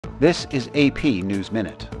This is AP News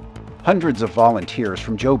Minute. Hundreds of volunteers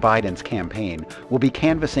from Joe Biden's campaign will be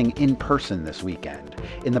canvassing in person this weekend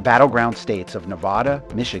in the battleground states of Nevada,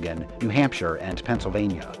 Michigan, New Hampshire, and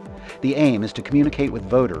Pennsylvania. The aim is to communicate with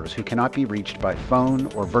voters who cannot be reached by phone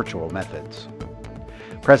or virtual methods.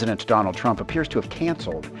 President Donald Trump appears to have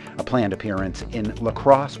canceled a planned appearance in La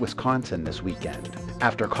Crosse, Wisconsin this weekend,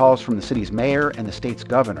 after calls from the city's mayor and the state's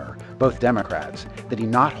governor, both Democrats, that he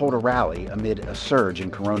not hold a rally amid a surge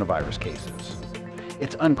in coronavirus cases.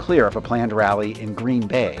 It's unclear if a planned rally in Green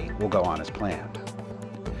Bay will go on as planned.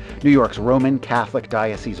 New York's Roman Catholic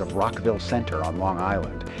Diocese of Rockville Center on Long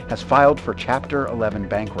Island has filed for Chapter 11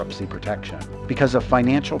 bankruptcy protection because of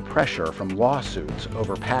financial pressure from lawsuits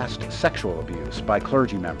over past sexual abuse by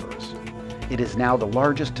clergy members. It is now the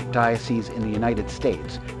largest diocese in the United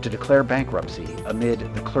States to declare bankruptcy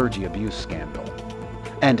amid the clergy abuse scandal.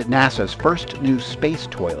 And NASA's first new space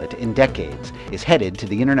toilet in decades is headed to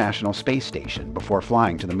the International Space Station before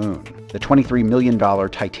flying to the moon. The $23 million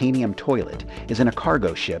titanium toilet is in a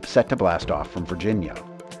cargo ship set to blast off from Virginia.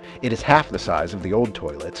 It is half the size of the old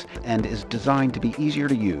toilets and is designed to be easier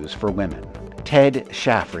to use for women. Ted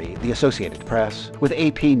Shaffrey, The Associated Press, with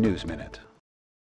AP News Minute.